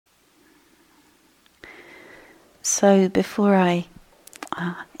So before I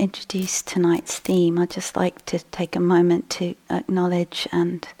introduce tonight's theme, I'd just like to take a moment to acknowledge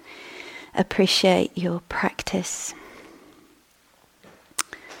and appreciate your practice.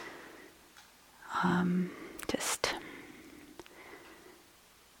 Just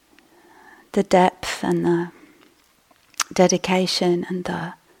the depth and the dedication and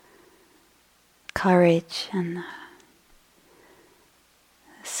the courage and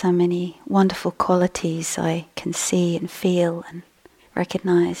so many wonderful qualities I can see and feel and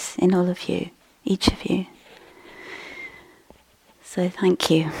recognize in all of you, each of you. So thank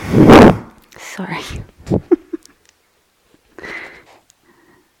you. Sorry.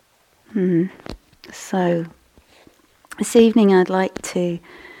 So this evening I'd like to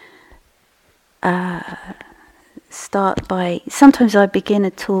start by, sometimes I begin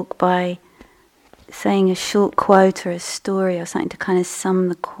a talk by saying a short quote or a story or something to kind of sum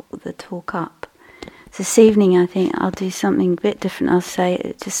the talk up. So this evening I think I'll do something a bit different. I'll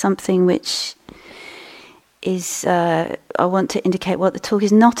say just something which is, I want to indicate what the talk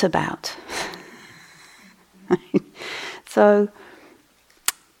is not about. So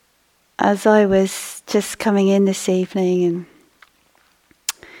as I was just coming in this evening, and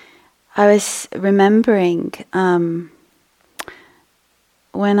I was remembering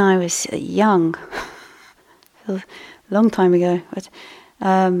when I was young, a long time ago, but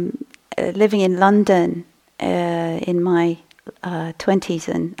living in London in my 20s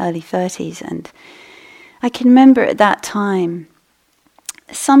and early 30s, and I can remember at that time,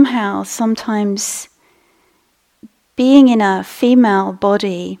 sometimes being in a female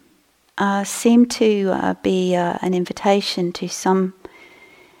body seemed to be an invitation to some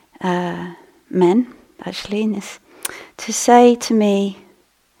men, actually, in this, to say to me,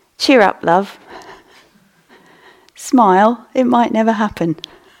 "Cheer up, love. Smile, it might never happen."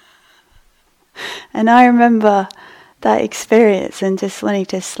 And I remember that experience and just wanting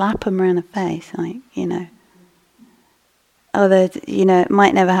to slap them around the face, like, although, it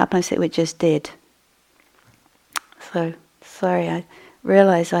might never happen, I said it just did. So, sorry, I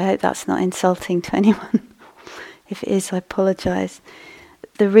realise, I hope that's not insulting to anyone. If it is, I apologise.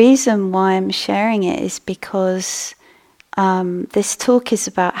 The reason why I'm sharing it is because this talk is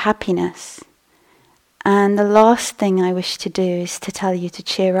about happiness. And the last thing I wish to do is to tell you to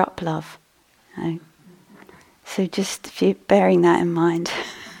cheer up, love. So just if you're bearing that in mind.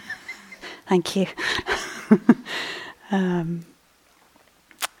 Thank you.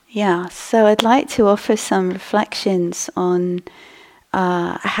 So I'd like to offer some reflections on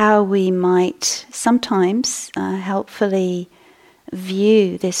how we might sometimes helpfully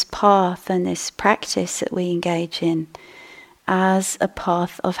view this path and this practice that we engage in as a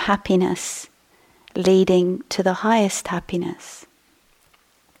path of happiness leading to the highest happiness.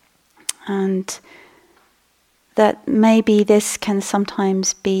 And that maybe this can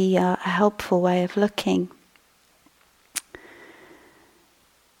sometimes be a helpful way of looking.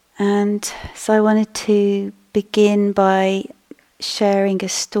 And so I wanted to begin by sharing a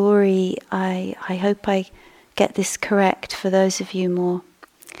story. I hope I get this correct for those of you more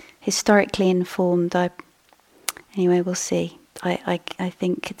historically informed. Anyway, we'll see. I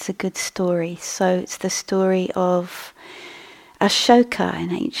think it's a good story. So it's the story of Ashoka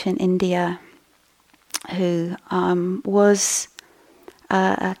in ancient India, who was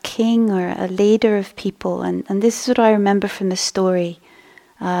a king or a leader of people. And this is what I remember from the story,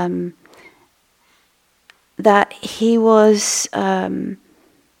 that he was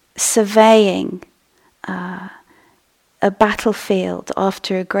surveying a battlefield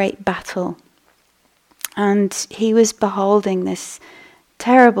after a great battle. And he was beholding this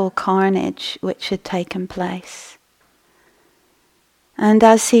terrible carnage which had taken place. And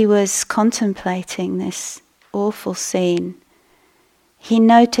as he was contemplating this awful scene, he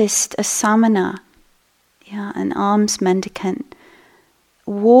noticed a samana, an alms mendicant,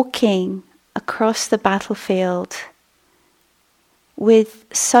 walking across the battlefield with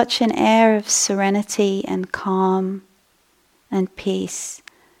such an air of serenity and calm and peace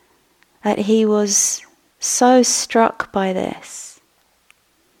that he was so struck by this.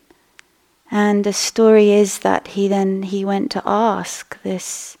 And the story is that he went to ask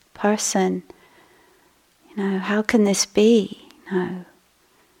this person, how can this be?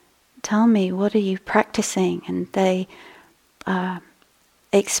 Tell me, what are you practicing? And they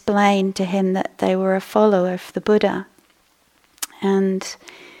explained to him that they were a follower of the Buddha. And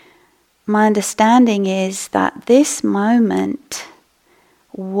my understanding is that this moment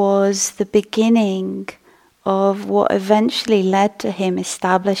was the beginning of what eventually led to him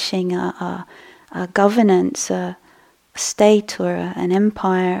establishing a governance, a state or an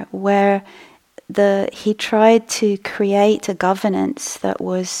empire where he tried to create a governance that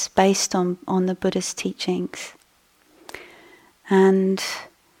was based on the Buddha's teachings, and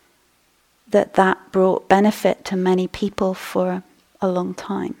that brought benefit to many people for a long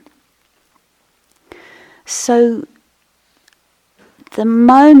time. So the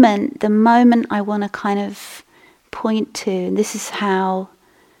moment I want to kind of point to, and this is how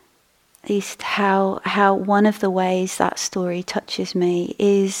one of the ways that story touches me,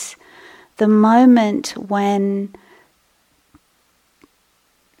 is the moment when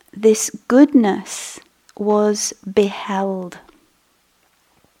this goodness was beheld.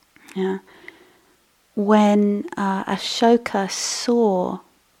 Yeah. When Ashoka saw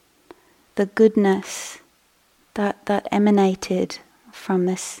the goodness that emanated from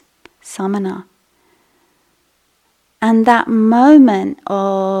this samana, and that moment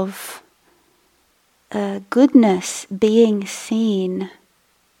of goodness being seen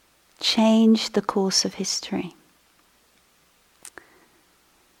changed the course of history.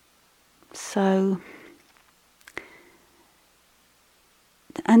 So,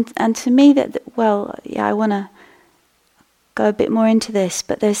 and to me I want to go a bit more into this,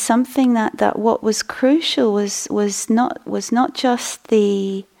 but there's something that what was crucial was not just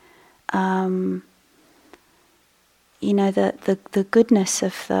the the goodness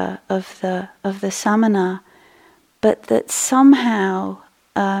of the samana, but that somehow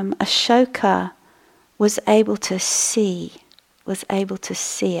Ashoka was able to see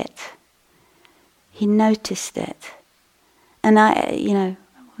it. He noticed it, and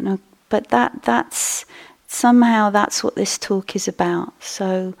but that's somehow that's what this talk is about.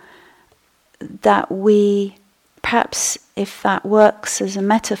 So that we, perhaps if that works as a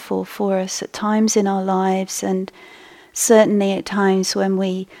metaphor for us at times in our lives, and certainly at times when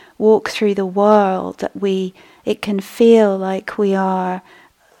we walk through the world, that it can feel like we are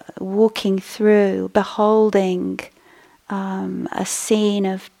walking through, beholding a scene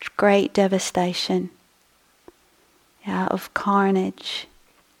of great devastation, of carnage,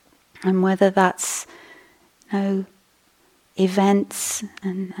 and whether that's events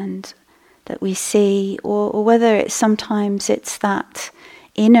and that we see, or whether sometimes it's that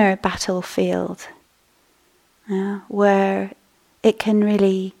inner battlefield, where it can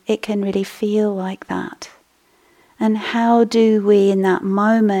really feel like that. And how do we in that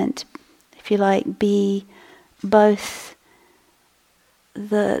moment, if you like, be both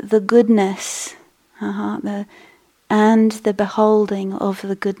the goodness and the beholding of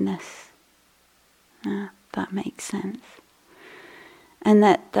the goodness? That makes sense. And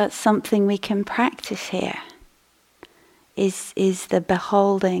that's something we can practice here, is the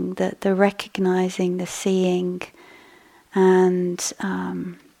beholding, the recognizing, the seeing, and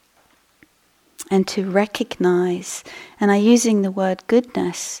to recognize. And I'm using the word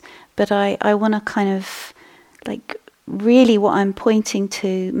goodness, but I want to kind of, like, really what I'm pointing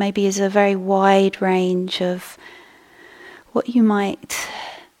to maybe is a very wide range of what you might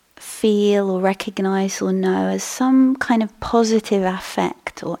feel or recognize or know as some kind of positive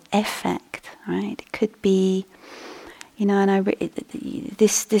affect or effect, right? It could be,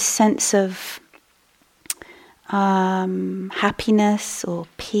 this sense of happiness or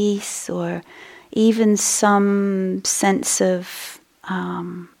peace, or even some sense of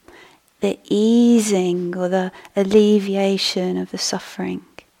the easing or the alleviation of the suffering.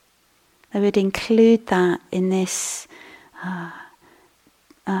 I would include that in this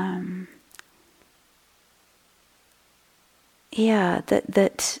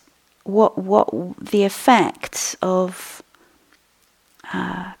that what the effects of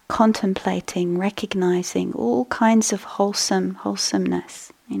contemplating, recognizing all kinds of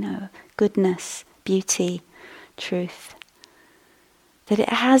wholesomeness, goodness, beauty, truth, that it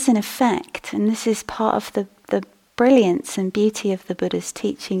has an effect. And this is part of the brilliance and beauty of the Buddha's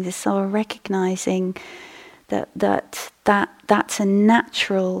teachings, is sort of recognizing that's a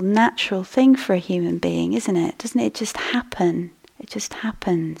natural thing for a human being, isn't it? Doesn't it just happen? It just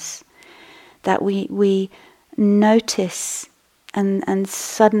happens that we notice, and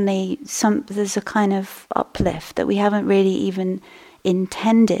suddenly there's a kind of uplift that we haven't really even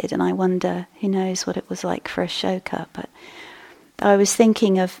intended. And I wonder, who knows what it was like for Ashoka. But I was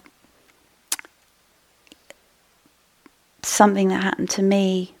thinking of something that happened to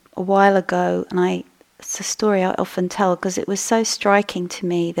me a while ago, and it's a story I often tell because it was so striking to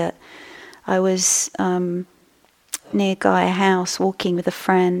me that I was near Gaia House walking with a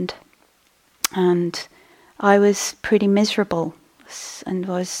friend, and I was pretty miserable and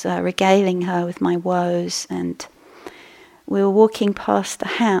was regaling her with my woes, and we were walking past the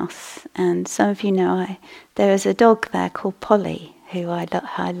house, and some of you know there is a dog there called Polly, who I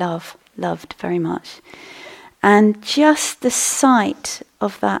love. loved very much. And just the sight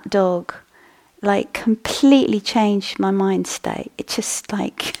of that dog, like, completely changed my mind state. It just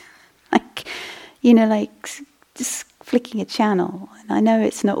like just flicking a channel. And I know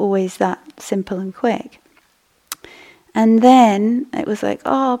it's not always that simple and quick. And then it was like,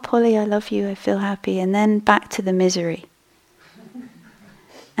 oh, Polly, I love you, I feel happy. And then back to the misery.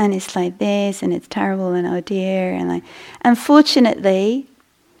 And it's like this, and it's terrible, and oh dear. And unfortunately,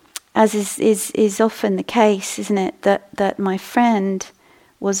 as is often the case, isn't it, that my friend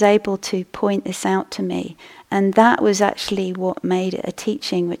was able to point this out to me. And that was actually what made it a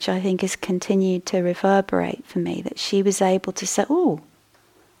teaching, which I think has continued to reverberate for me, that she was able to say, oh,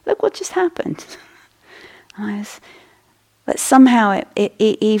 look what just happened. But somehow, it,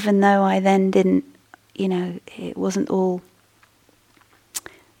 even though I then didn't, it wasn't all,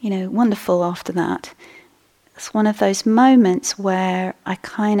 wonderful after that, it's one of those moments where I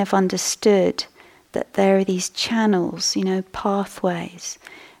kind of understood that there are these channels, pathways,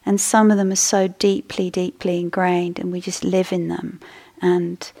 and some of them are so deeply, deeply ingrained, and we just live in them.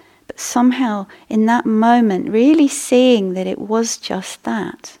 But somehow, in that moment, really seeing that it was just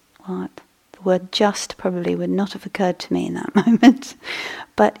that. Well, the word "just" probably would not have occurred to me in that moment,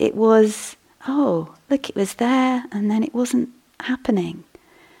 but it was, oh, look, it was there, and then it wasn't happening.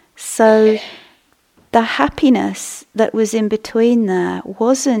 So the happiness that was in between there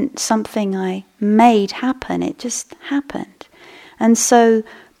wasn't something I made happen, it just happened. And so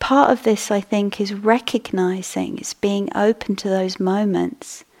part of this, I think, is recognizing, is being open to those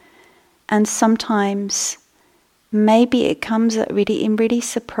moments. And sometimes maybe it comes in really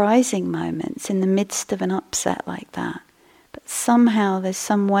surprising moments in the midst of an upset like that. But somehow there's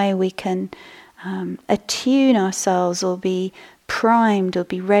some way we can attune ourselves, or be primed, or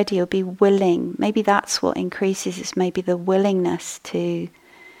be ready, or be willing. Maybe that's what increases, is maybe the willingness to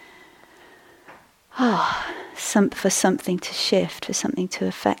for something to shift, for something to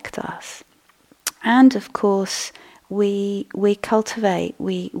affect us. And of course, we cultivate,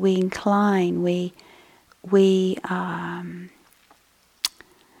 we incline, it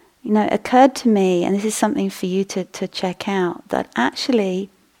occurred to me, and this is something for you to check out, that actually,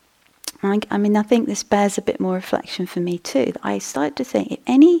 I think this bears a bit more reflection for me too. I started to think,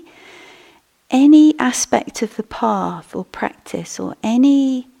 if any aspect of the path or practice or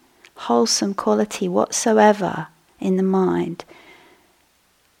any wholesome quality whatsoever in the mind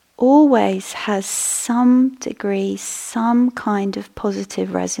always has some degree, some kind of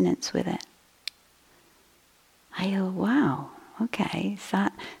positive resonance with it. I go, wow, okay.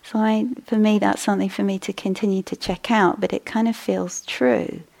 For me, that's something for me to continue to check out, but it kind of feels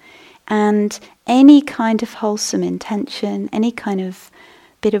true. And any kind of wholesome intention, any kind of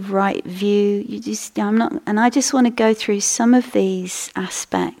bit of right view, I just want to go through some of these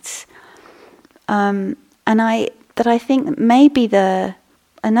aspects. I think that maybe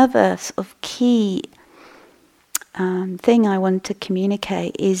another sort of key thing I want to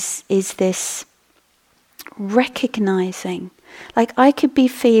communicate is this recognizing. Like, I could be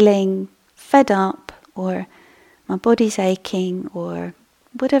feeling fed up, or my body's aching, or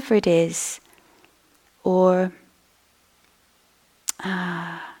whatever it is, or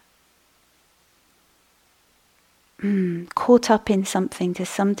caught up in something to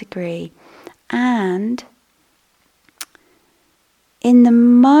some degree. And in the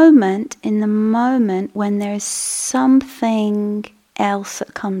moment when there's something else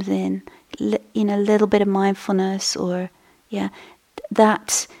that comes in, a little bit of mindfulness, or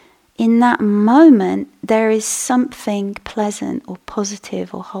that in that moment there is something pleasant or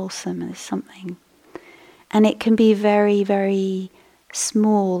positive or wholesome. There's something, and it can be very, very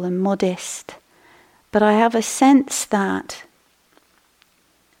small and modest, but I have a sense that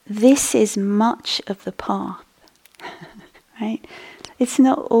this is much of the path. Right? It's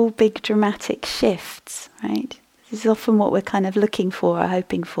not all big dramatic shifts, right? This is often what we're kind of looking for or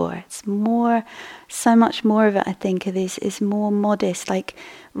hoping for. It's more, so much more of it, I think, is more modest. Like,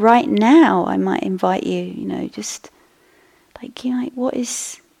 right now, I might invite you, just like, what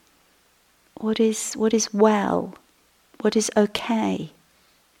is well, what is okay.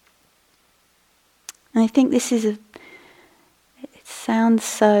 And I think this is it sounds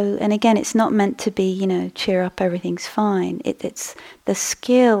so, and again, it's not meant to be, cheer up, everything's fine. It's the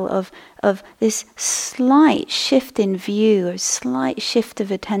skill of this slight shift in view, or slight shift of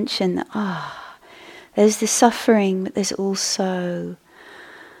attention that, there's the suffering, but there's also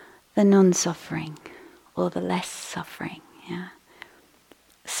the non-suffering, or the less suffering, yeah.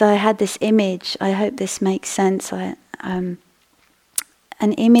 So I had this image, I hope this makes sense, an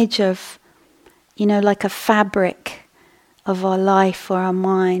image of, like a fabric, of our life or our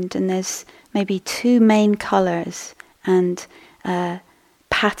mind, and there's maybe two main colors and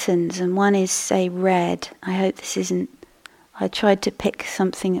patterns, and one is, say, red. I hope this isn't, I tried to pick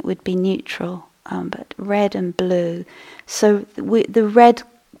something that would be neutral, but red and blue. So the red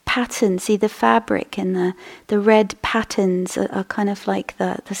patterns, see the fabric and the red patterns are kind of like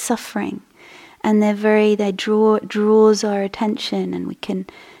the suffering, and they draws our attention, and we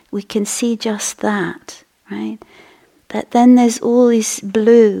can see just that, right? But then there's all this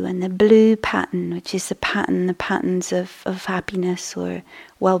blue, and the blue pattern, which is the patterns of happiness or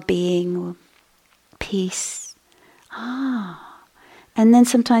well-being or peace. And then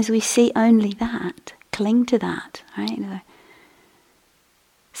sometimes we see only that, cling to that, right?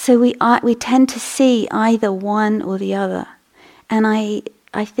 So we tend to see either one or the other. And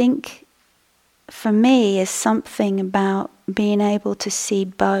I think for me is something about being able to see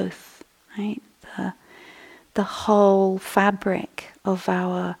both, right? The whole fabric of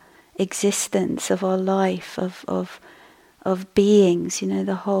our existence, of our life, of beings,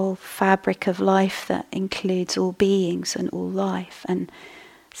 the whole fabric of life that includes all beings and all life, and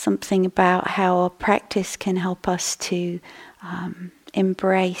something about how our practice can help us to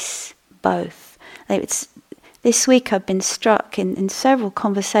embrace both. This week I've been struck in several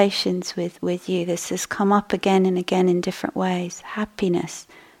conversations with you. This has come up again and again in different ways. Happiness,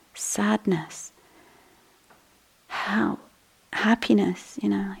 sadness. How happiness,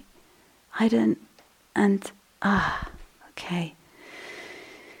 I don't, and okay.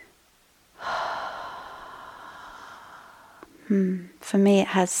 For me, it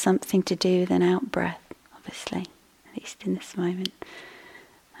has something to do with an out breath, obviously, at least in this moment.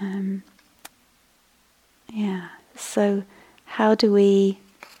 So how do we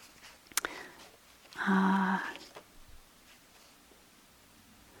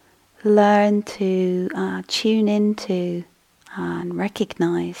learn to tune into and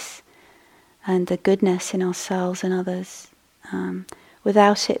recognize and the goodness in ourselves and others,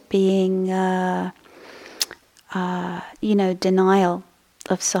 without it being denial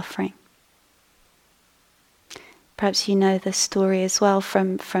of suffering? Perhaps you know the story as well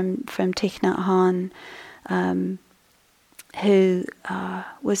from Thich Nhat Hanh, who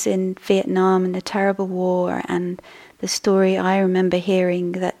was in Vietnam in the terrible war, and the story I remember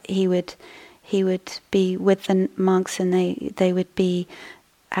hearing that he would be with the monks, and they would be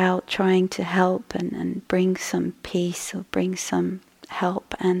out trying to help and bring some peace or bring some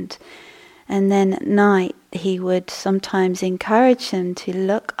help, and then at night he would sometimes encourage them to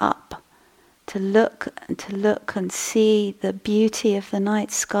look up, to look and see the beauty of the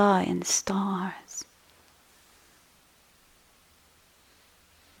night sky and stars.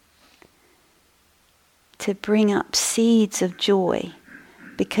 To bring up seeds of joy,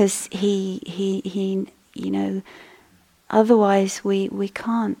 because he otherwise we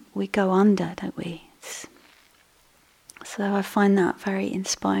go under, don't we? So I find that very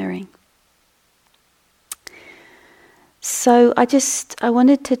inspiring. So I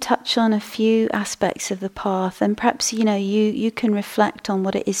wanted to touch on a few aspects of the path, and perhaps you can reflect on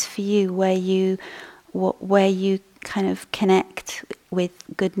what it is for you, where you kind of connect with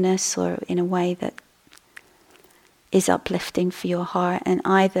goodness, or in a way that is uplifting for your heart, and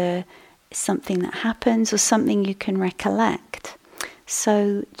either something that happens or something you can recollect.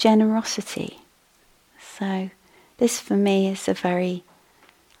 So generosity. So this for me is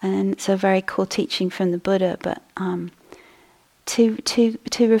it's a very core teaching from the Buddha, but to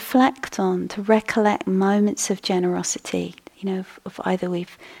reflect on, to recollect moments of generosity, of either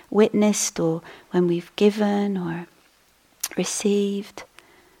we've witnessed or when we've given or received.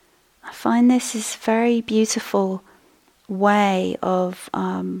 I find this is very beautiful way of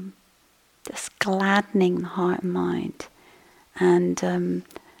just gladdening the heart and mind. And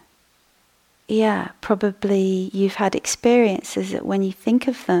probably you've had experiences that when you think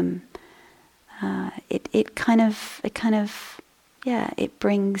of them, it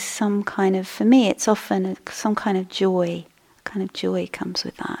brings some kind of, for me it's often some kind of joy. Kind of joy comes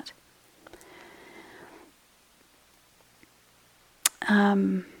with that.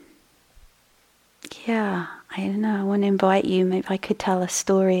 I don't know, I want to invite you, maybe I could tell a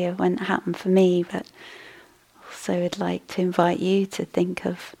story of when it happened for me, but also would like to invite you to think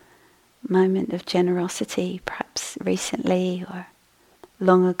of a moment of generosity, perhaps recently or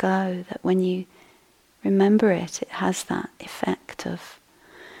long ago, that when you remember it, it has that effect of,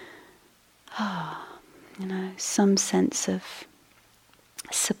 some sense of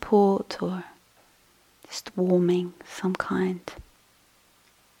support or just warming, some kind.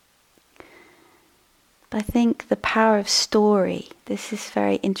 But I think the power of story, this is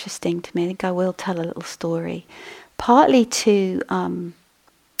very interesting to me. I think I will tell a little story. partly to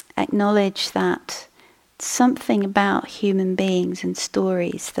acknowledge that something about human beings and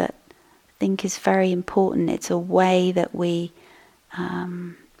stories that I think is very important. It's a way that we,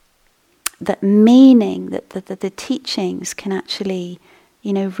 that meaning, that the teachings can actually,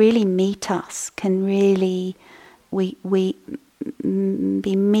 really meet us, can really, we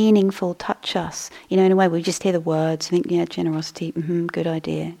be meaningful, touch us. In a way we just hear the words, think, yeah, generosity, good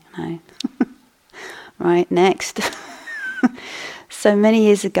idea, Right, next. So many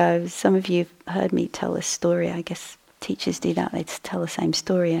years ago, some of you have heard me tell this story. I guess teachers do that. They just tell the same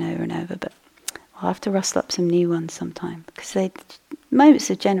story over and over. But I'll have to rustle up some new ones sometime, because moments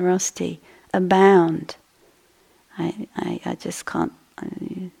of generosity abound. I just can't.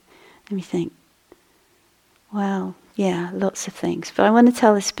 Let me think. Well, yeah, lots of things. But I want to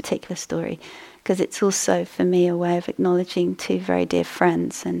tell this particular story because it's also, for me, a way of acknowledging two very dear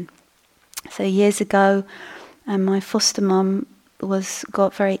friends. And so years ago, my foster mum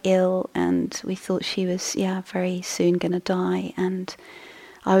got very ill, and we thought she was, very soon going to die. And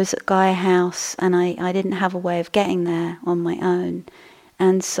I was at Gaia House, and I didn't have a way of getting there on my own.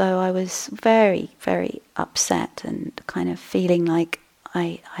 And so I was very, very upset and kind of feeling like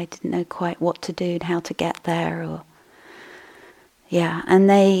I didn't know quite what to do and how to get there, and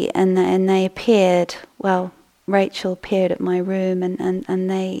they appeared. Well, Rachel appeared at my room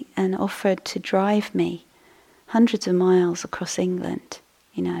and offered to drive me hundreds of miles across England,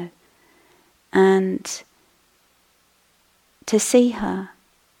 and to see her,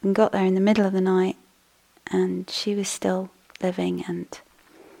 and got there in the middle of the night, and she was still living, and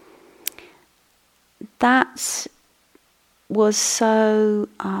that was so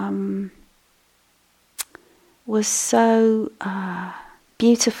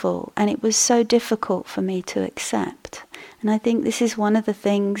beautiful, and it was so difficult for me to accept. And I think this is one of the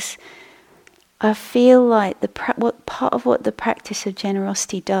things I feel like part of what the practice of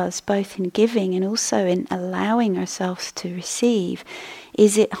generosity does, both in giving and also in allowing ourselves to receive,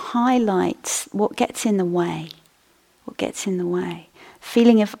 is it highlights what gets in the way. What gets in the way?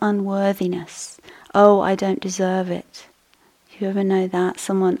 Feeling of unworthiness. Oh, I don't deserve it. You ever know that?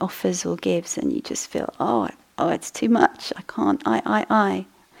 Someone offers or gives and you just feel, oh, it's too much. I can't,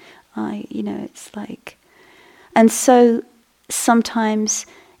 it's like... And so sometimes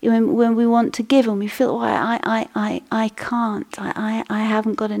when we want to give and we feel, I can't, I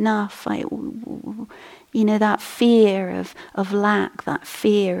haven't got enough, that fear of lack, that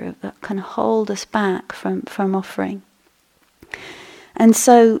fear that can hold us back from offering. And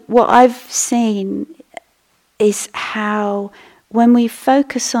so what I've seen is how when we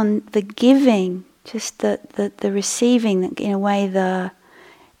focus on the giving, just the receiving, in a way,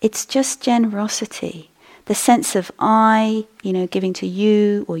 it's just generosity. The sense of I, giving to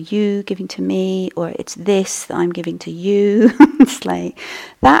you, or you giving to me, or it's this that I'm giving to you. It's like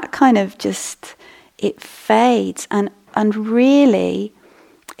that kind of just, it fades. And really,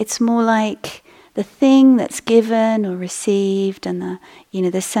 it's more like the thing that's given or received, and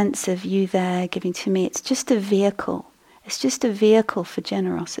the sense of you there giving to me, it's just a vehicle. It's just a vehicle for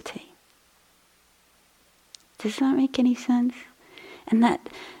generosity. Does that make any sense? And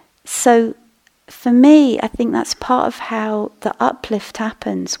so for me, I think that's part of how the uplift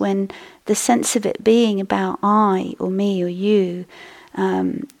happens, when the sense of it being about I or me or you,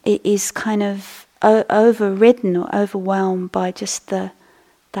 it is kind of overridden or overwhelmed by just that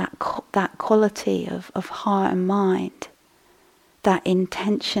quality of heart and mind, that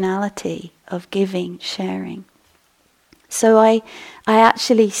intentionality of giving, sharing. So I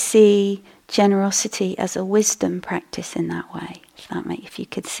actually see generosity as a wisdom practice in that way, if you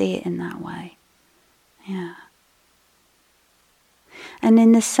could see it in that way. Yeah. And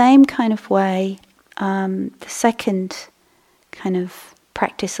in the same kind of way, the second kind of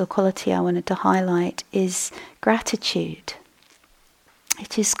practice or quality I wanted to highlight is gratitude.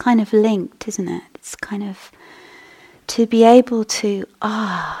 It is kind of linked, isn't it? It's kind of to be able to,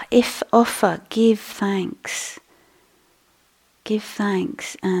 if offer, give thanks. Give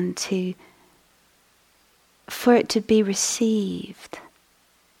thanks, and for it to be received.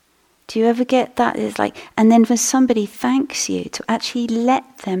 Do you ever get that? It's like, and then when somebody thanks you, to actually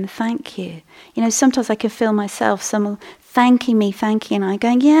let them thank you. Sometimes I can feel myself, someone thanking me, and I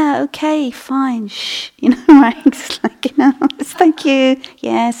going, yeah, okay, fine, shh, right? It's like, it's thank you,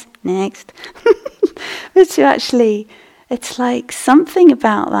 yes, next. But to actually, it's like something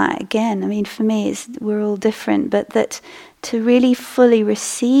about that again. I mean, for me, we're all different, but that to really fully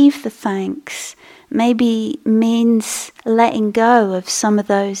receive the thanks maybe means letting go of some of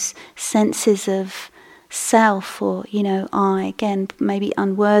those senses of self, or, I, again, maybe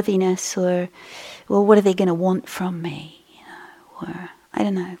unworthiness, or, well, what are they going to want from me? Or, I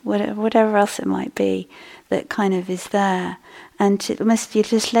don't know, whatever else it might be that kind of is there. And you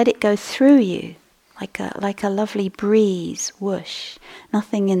just let it go through you, like a lovely breeze, whoosh,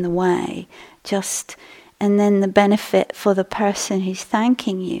 nothing in the way, just, and then the benefit for the person who's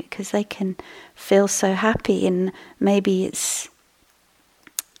thanking you, because they can feel so happy, and maybe it's,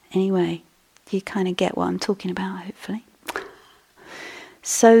 anyway, you kind of get what I'm talking about, hopefully.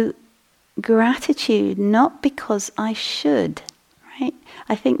 So, gratitude, not because I should, right?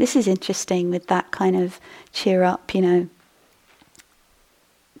 I think this is interesting with that kind of cheer up, because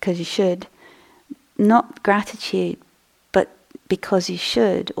you should. Not gratitude, but because you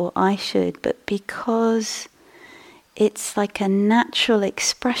should, or I should, but because it's like a natural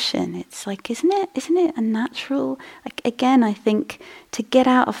expression. It's like, isn't it a natural, like, again, I think to get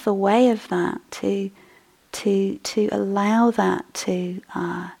out of the way of that, to allow that to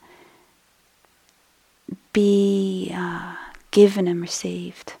be given and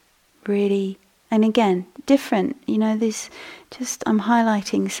received, really. And again, different, these, just, I'm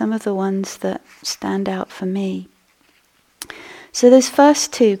highlighting some of the ones that stand out for me. So those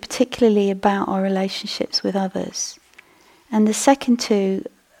first two, particularly about our relationships with others. And the second two,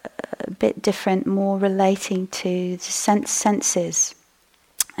 a bit different, more relating to the senses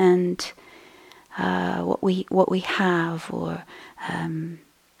and what we have, or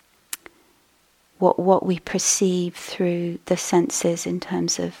what we perceive through the senses in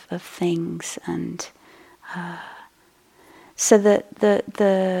terms of things, and so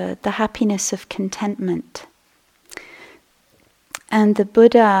the happiness of contentment. And the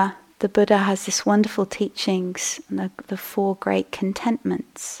Buddha has this wonderful teachings, the four great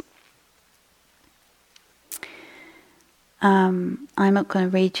contentments. I'm not going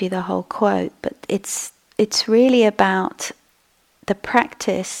to read you the whole quote, but it's really about the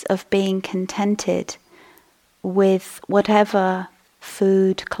practice of being contented with whatever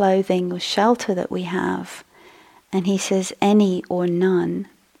food, clothing, or shelter that we have. And he says any or none,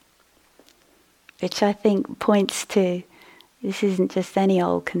 which I think points to, this isn't just any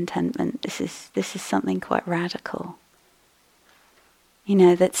old contentment. This is something quite radical.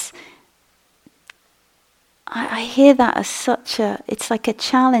 That's, I hear that as such it's like a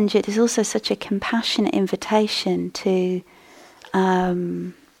challenge. It is also such a compassionate invitation to,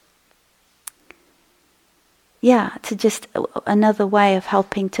 to just another way of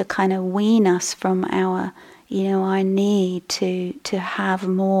helping to kind of wean us from our, our need to have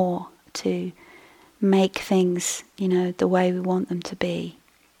more, to make things, the way we want them to be.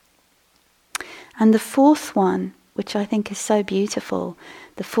 And the fourth one, which I think is so beautiful,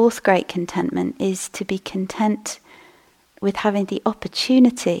 the fourth great contentment is to be content with having the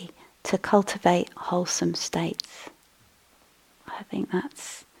opportunity to cultivate wholesome states. I think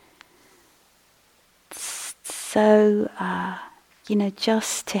that's so,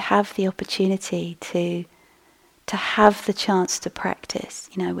 just to have the opportunity to have the chance to practice,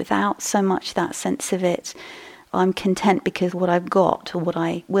 without so much that sense of it, I'm content because what I've got, or what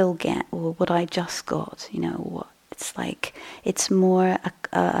I will get, or what I just got, what it's like. It's more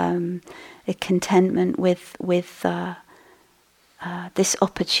a contentment with this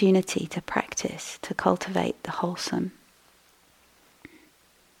opportunity to practice, to cultivate the wholesome.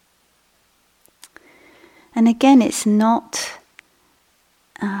 And again, it's not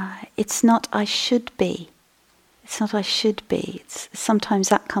I should be. It's not I should be. Sometimes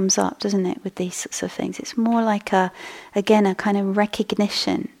that comes up, doesn't it, with these sorts of things. It's more like a kind of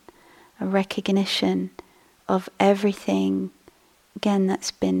recognition of everything, again,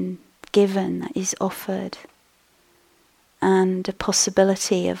 that's been given, that is offered, and a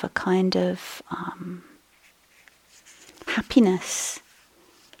possibility of a kind of happiness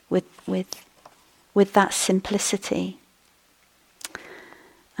with that simplicity.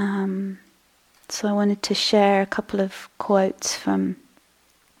 So I wanted to share a couple of quotes from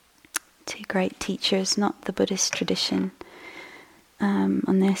two great teachers, not the Buddhist tradition,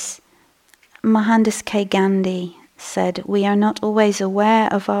 on this. Mohandas K. Gandhi said, "We are not always aware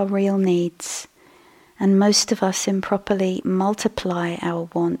of our real needs, and most of us improperly multiply our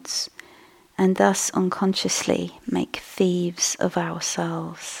wants, and thus unconsciously make thieves of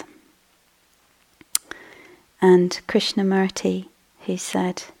ourselves." And Krishnamurti, who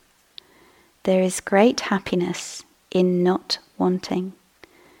said, "There is great happiness in not wanting,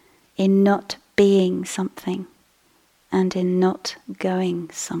 in not being something, and in not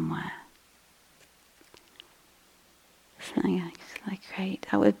going somewhere." Something like great.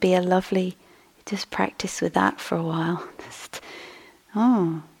 That would be a lovely, just practice with that for a while.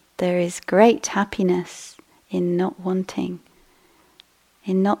 there is great happiness in not wanting,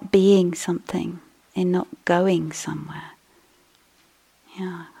 in not being something, in not going somewhere.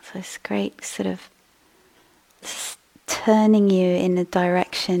 Yeah, so it's great sort of turning you in the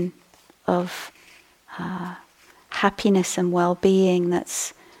direction of happiness and well-being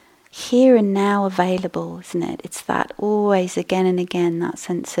that's here and now available, isn't it? It's that always again and again, that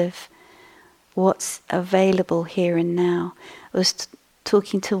sense of what's available here and now. I was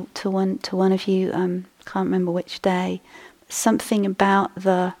talking to one of you, can't remember which day, something about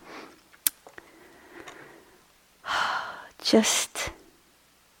the just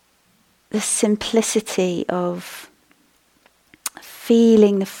the simplicity of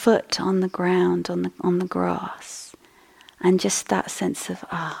feeling the foot on the ground, on the grass, and just that sense of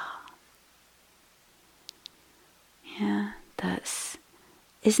yeah,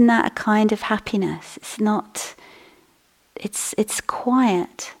 isn't that a kind of happiness? It's not. It's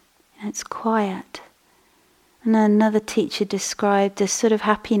quiet. It's quiet. And another teacher described a sort of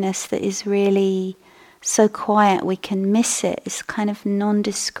happiness that is really so quiet we can miss it. It's kind of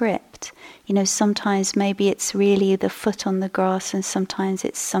nondescript. You know, sometimes maybe it's really the foot on the grass, and sometimes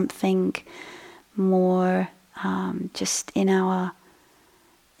it's something more just in our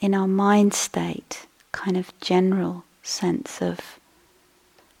mind state, kind of general sense of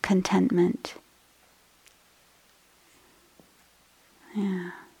contentment.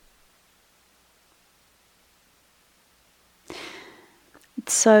 Yeah.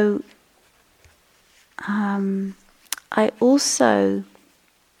 So I also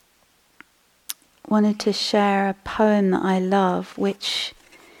wanted to share a poem that I love, which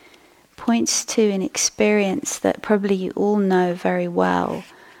points to an experience that probably you all know very well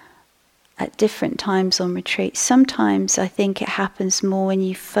at different times on retreat. Sometimes I think it happens more when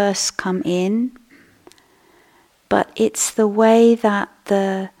you first come in, but it's the way that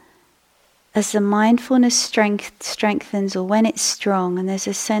as the mindfulness strengthens, or when it's strong, and there's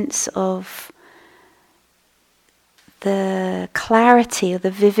a sense of the clarity or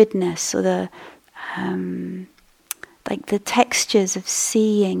the vividness or the like the textures of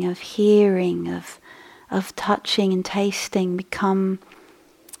seeing, of hearing, of touching and tasting become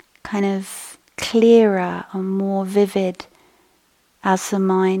kind of clearer or more vivid as the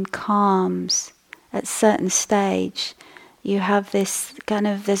mind calms at certain stage. You have this kind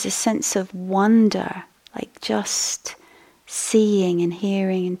of, there's a sense of wonder, like just seeing and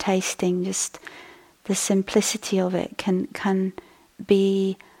hearing and tasting, just the simplicity of it can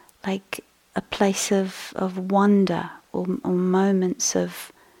be like a place of wonder, or moments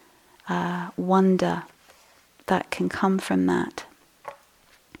of wonder that can come from that.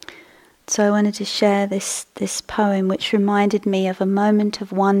 So I wanted to share this poem, which reminded me of a moment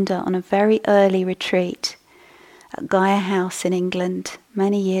of wonder on a very early retreat at Gaia House in England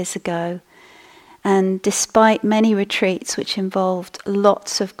many years ago. And despite many retreats which involved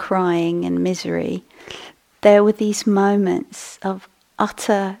lots of crying and misery, there were these moments of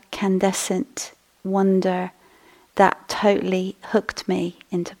utter candescent wonder that totally hooked me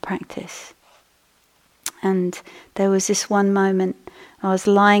into practice. And there was this one moment, I was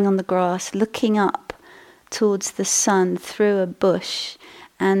lying on the grass looking up towards the sun through a bush,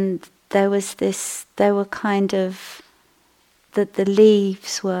 and there were kind of, the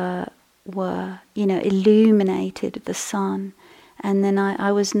leaves were illuminated with the sun, and then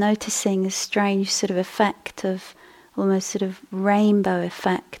I was noticing a strange sort of effect of almost sort of rainbow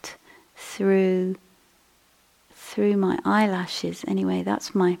effect through my eyelashes. Anyway,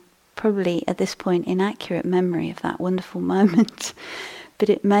 that's my probably at this point inaccurate memory of that wonderful moment, but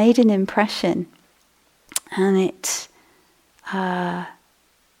it made an impression, and it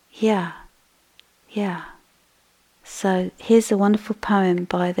So here's a wonderful poem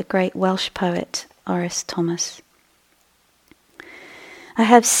by the great Welsh poet Oris Thomas. I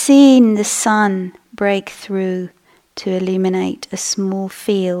have seen the sun break through to illuminate a small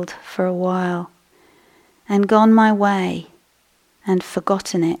field for a while, and gone my way and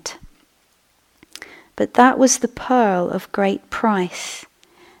forgotten it. But that was the pearl of great price,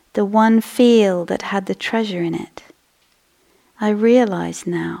 the one field that had the treasure in it. I realize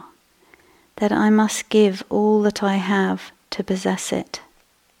now that I must give all that I have to possess it.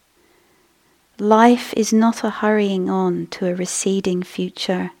 Life is not a hurrying on to a receding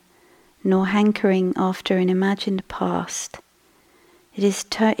future, nor hankering after an imagined past. It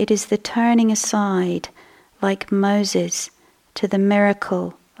is the turning aside, like Moses, to the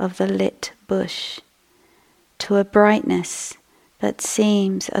miracle of the lit bush, to a brightness that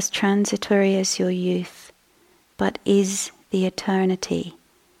seems as transitory as your youth, but is the eternity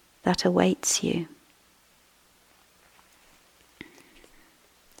that awaits you.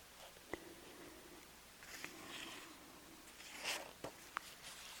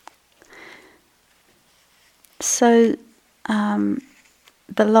 So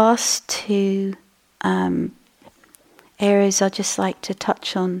the last two areas I'd just like to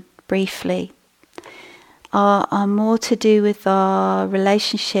touch on briefly are more to do with our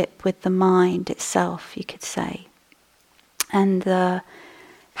relationship with the mind itself, you could say, and the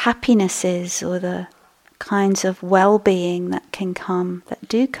happinesses or the kinds of well-being that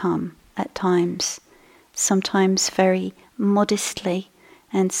do come at times, sometimes very modestly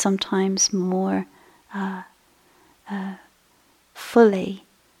and sometimes more fully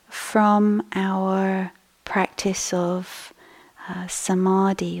from our practice of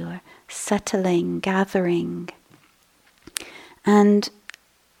samadhi or settling, gathering. And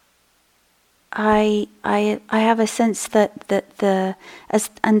I have a sense that the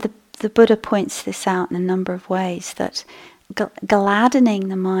Buddha points this out in a number of ways, that gladdening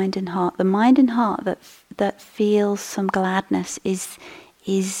the mind and heart that feels some gladness is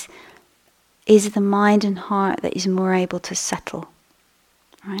the mind and heart that is more able to settle.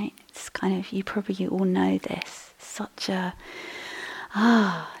 Right? It's kind of, you all know this. Such a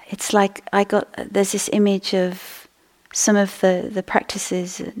it's like there's this image of some of the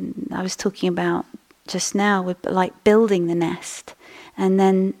practices I was talking about just now, with like building the nest, and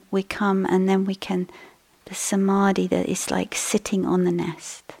then we come and then we can, the samadhi that is like sitting on the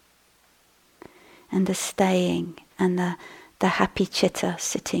nest, and the staying, and the happy chitta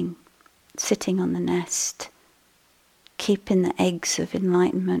sitting on the nest, keeping the eggs of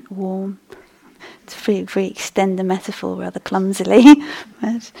enlightenment warm. If we extend the metaphor rather clumsily.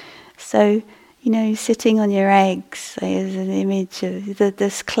 But, so, sitting on your eggs is an image of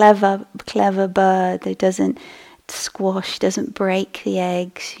this clever bird that doesn't squash, doesn't break the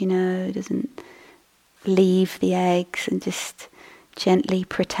eggs, doesn't leave the eggs, and just gently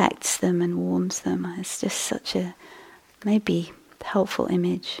protects them and warms them. It's just such a maybe helpful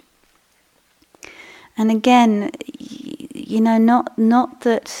image. And again, not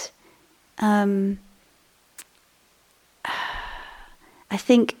that. I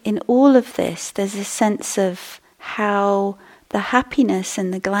think in all of this, there's a sense of how the happiness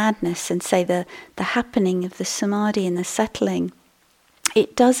and the gladness, and say the happening of the samadhi and the settling,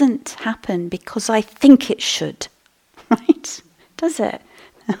 it doesn't happen because I think it should, right? Does it?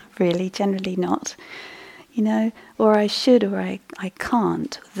 Really, generally not. Or I should, or I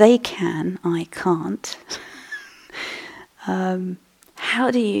can't. They can, I can't.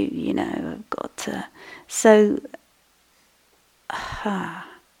 How do you, I've got to. So,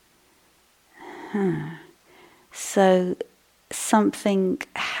 so something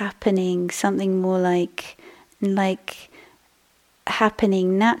happening, something more like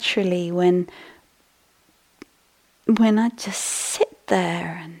happening naturally when I just sit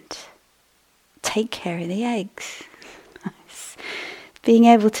there and take care of the eggs. Being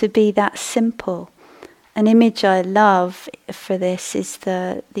able to be that simple. An image I love for this is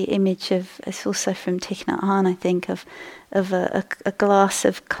the image of, it's also from Thich Nhat Hanh, I think, of a glass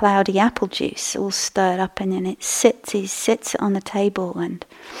of cloudy apple juice all stirred up, and then he sits on the table, and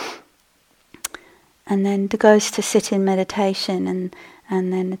then goes to sit in meditation, and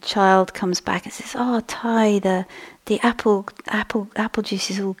then the child comes back and says, "Oh, Thai, the apple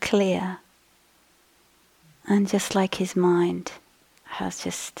juice is all clear," and just like his mind has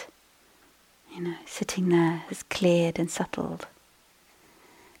just, sitting there, has cleared and settled.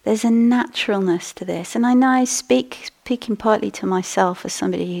 There's a naturalness to this, and I know speaking partly to myself as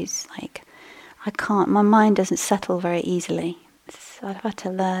somebody who's like, my mind doesn't settle very easily. I've had to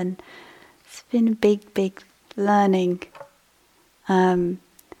learn. It's been a big learning.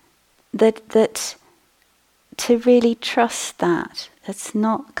 That to really trust that. That's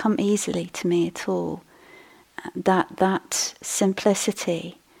not come easily to me at all. That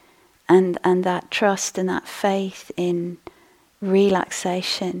simplicity and that trust and that faith in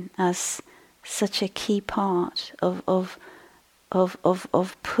relaxation as such a key part of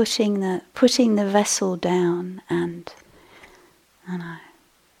putting the vessel down and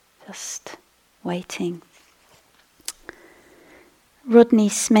just waiting. Rodney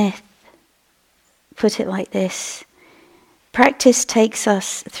Smith put it like this: practice takes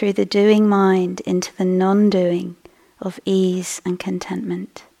us through the doing mind into the non-doing of ease and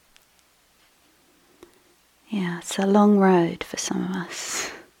contentment. Yeah, it's a long road for some of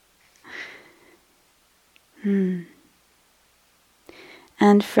us.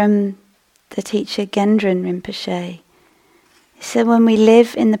 And from the teacher Gendron Rinpoche, he said, when we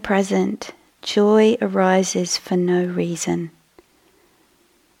live in the present, joy arises for no reason.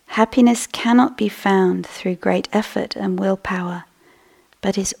 Happiness cannot be found through great effort and willpower,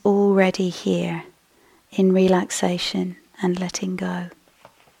 but is already here in relaxation and letting go.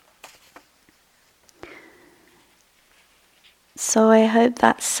 So I hope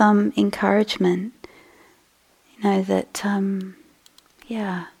that's some encouragement, that,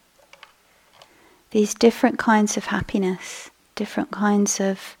 these different kinds of happiness, different kinds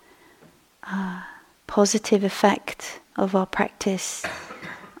of positive effect of our practice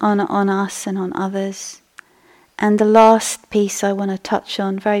on us and on others. And the last piece I want to touch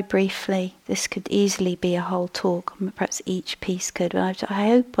on very briefly, this could easily be a whole talk, perhaps each piece could, but I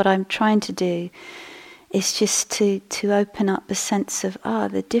hope what I'm trying to do is just to open up a sense of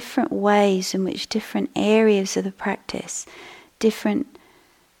the different ways in which different areas of the practice, different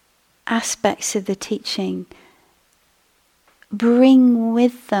aspects of the teaching bring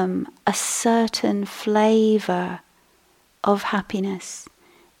with them a certain flavor of happiness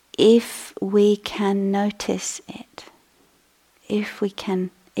if we can notice it. If we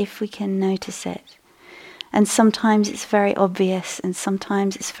can notice it. And sometimes it's very obvious and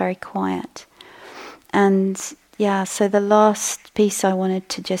sometimes it's very quiet. And so the last piece I wanted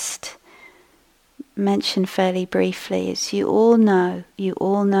to just mention fairly briefly is you all know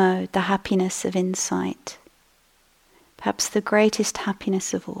the happiness of insight. Perhaps the greatest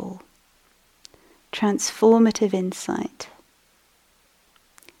happiness of all. Transformative insight.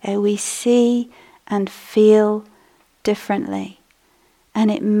 We see and feel differently, and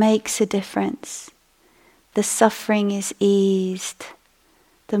it makes a difference. The suffering is eased.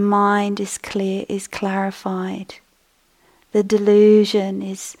 The mind is clear, is clarified. The delusion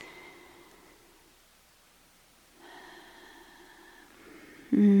is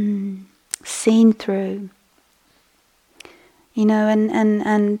seen through.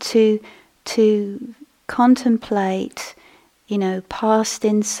 And to contemplate, past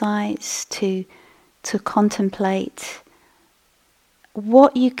insights, to contemplate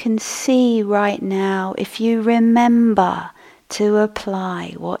what you can see right now if you remember to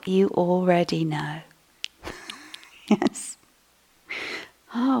apply what you already know. Yes.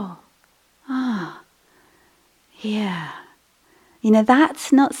 Yeah.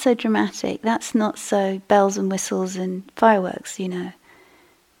 That's not so dramatic. That's not so bells and whistles and fireworks,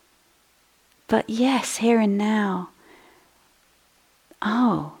 But yes, here and now.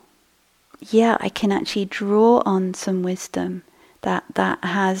 I can actually draw on some wisdom that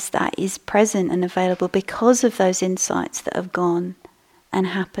is present and available because of those insights that have gone and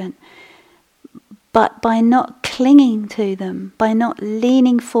happened. But by not clinging to them, by not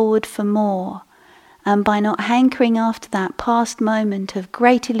leaning forward for more, and by not hankering after that past moment of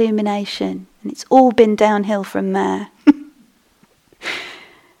great illumination, and it's all been downhill from there,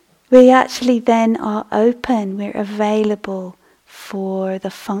 we actually then are open, we're available for the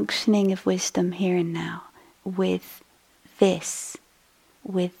functioning of wisdom here and now, with this.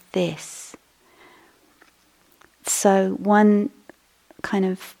 So one kind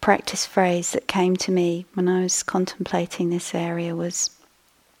of practice phrase that came to me when I was contemplating this area was,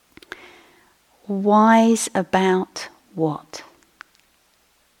 wise about what?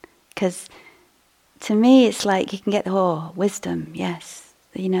 Because to me it's like you can get, wisdom, yes,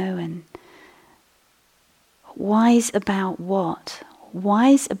 and wise about what?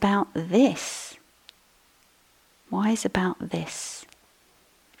 Wise about this. Wise about this.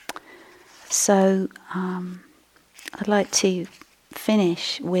 So I'd like to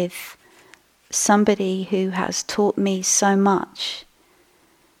finish with somebody who has taught me so much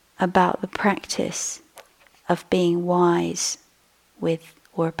about the practice of being wise with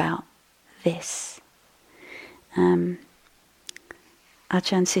or about this. Ajahn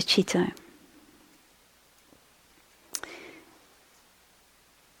Sucitto.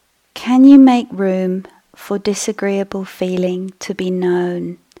 Can you make room for disagreeable feeling to be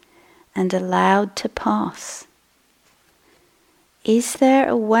known and allowed to pass? Is there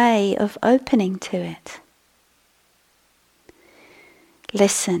a way of opening to it?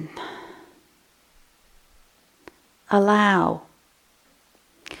 Listen. Allow.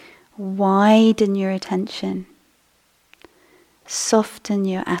 Widen your attention. Soften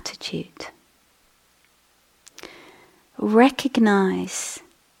your attitude. Recognize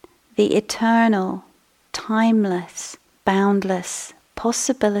the eternal, timeless, boundless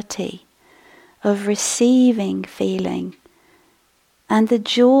possibility of receiving feeling and the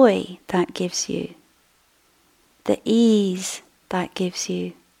joy that gives you, the ease that gives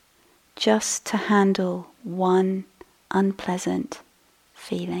you, just to handle one unpleasant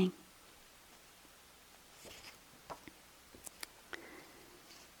feeling.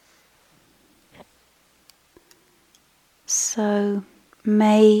 So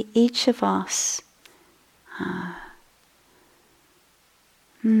may each of us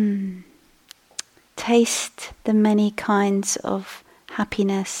taste the many kinds of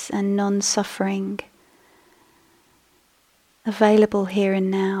happiness and non-suffering available here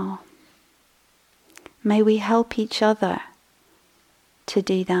and now. May we help each other to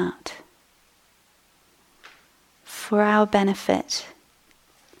do that for our benefit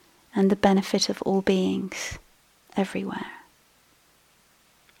and the benefit of all beings everywhere.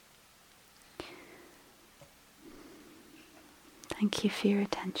 Thank you for your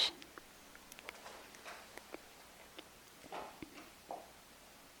attention.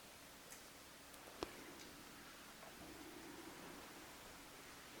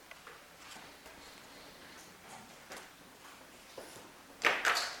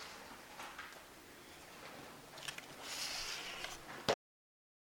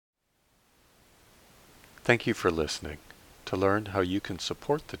 Thank you for listening. To learn how you can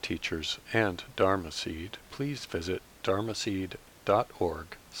support the teachers and Dharma Seed, please visit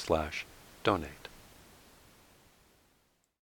dharmaseed.org/donate.